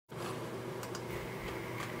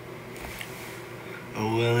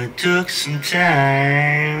Well, it took some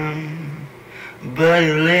time, but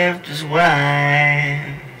he left his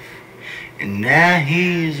wife, and now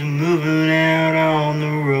he's moving out on the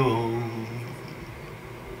road.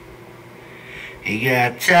 He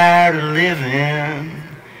got tired of living,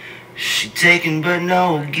 she taking but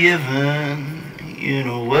no giving. You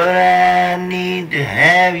know what, I need to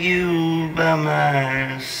have you by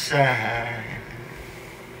my side.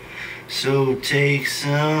 So take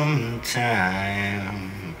some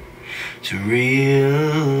time to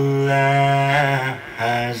realize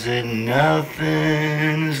that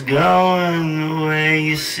nothing's going the way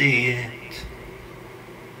you see it.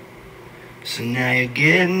 So now you're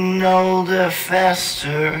getting older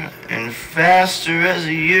faster and faster as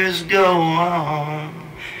the years go on.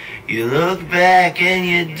 You look back and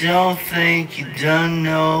you don't think you done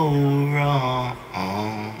no wrong.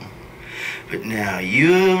 But now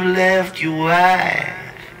you've left your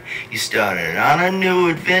wife, you started on a new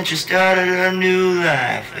adventure, started a new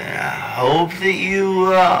life, and I hope that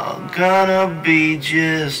you are gonna be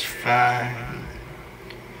just fine.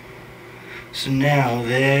 So now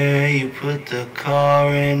there you put the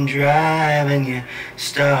car in drive and you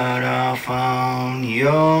start off on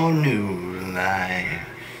your new life.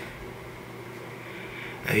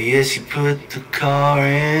 Yes, you put the car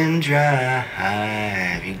in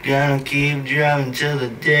drive. You're gonna keep driving till the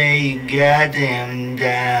day you goddamn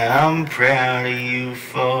die. I'm proud of you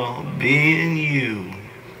for being you.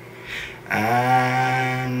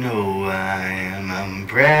 I know I am. I'm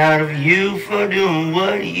proud of you for doing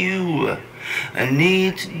what you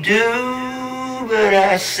need to do. But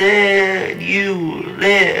I said you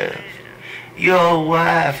left your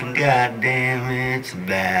wife, and goddamn, it's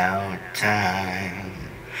about time.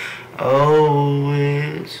 Oh,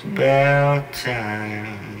 it's about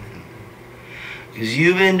time. 'Cause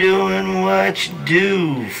you've been doing what you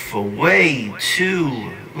do for way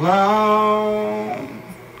too long.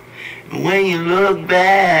 And when you look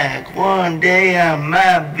back, one day I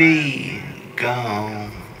might be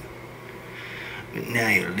gone. But now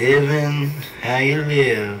you're living how you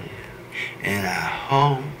live, and I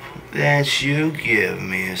hope that you give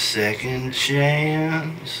me a second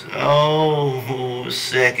chance. Oh, a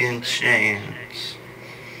second chance.